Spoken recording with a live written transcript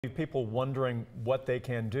People wondering what they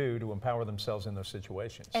can do to empower themselves in those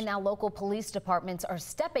situations. And now local police departments are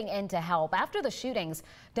stepping in to help. After the shootings,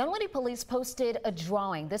 Dunwoody police posted a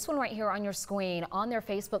drawing, this one right here on your screen, on their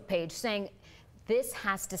Facebook page saying this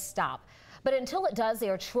has to stop. But until it does, they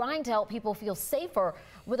are trying to help people feel safer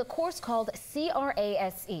with a course called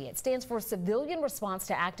CRASE. It stands for Civilian Response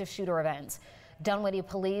to Active Shooter Events. Dunwoody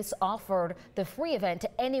police offered the free event to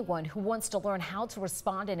anyone who wants to learn how to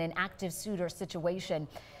respond in an active shooter situation.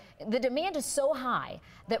 The demand is so high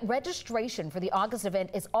that registration for the August event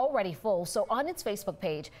is already full. So on its Facebook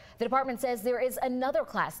page, the department says there is another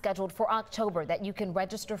class scheduled for October that you can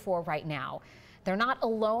register for right now. They're not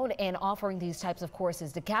alone in offering these types of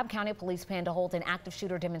courses. DeKalb County Police plan to hold an active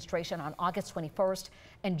shooter demonstration on August 21st,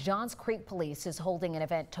 and Johns Creek Police is holding an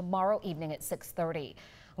event tomorrow evening at 6:30.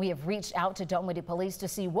 We have reached out to Dunwoody Police to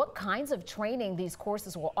see what kinds of training these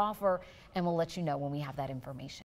courses will offer, and we'll let you know when we have that information.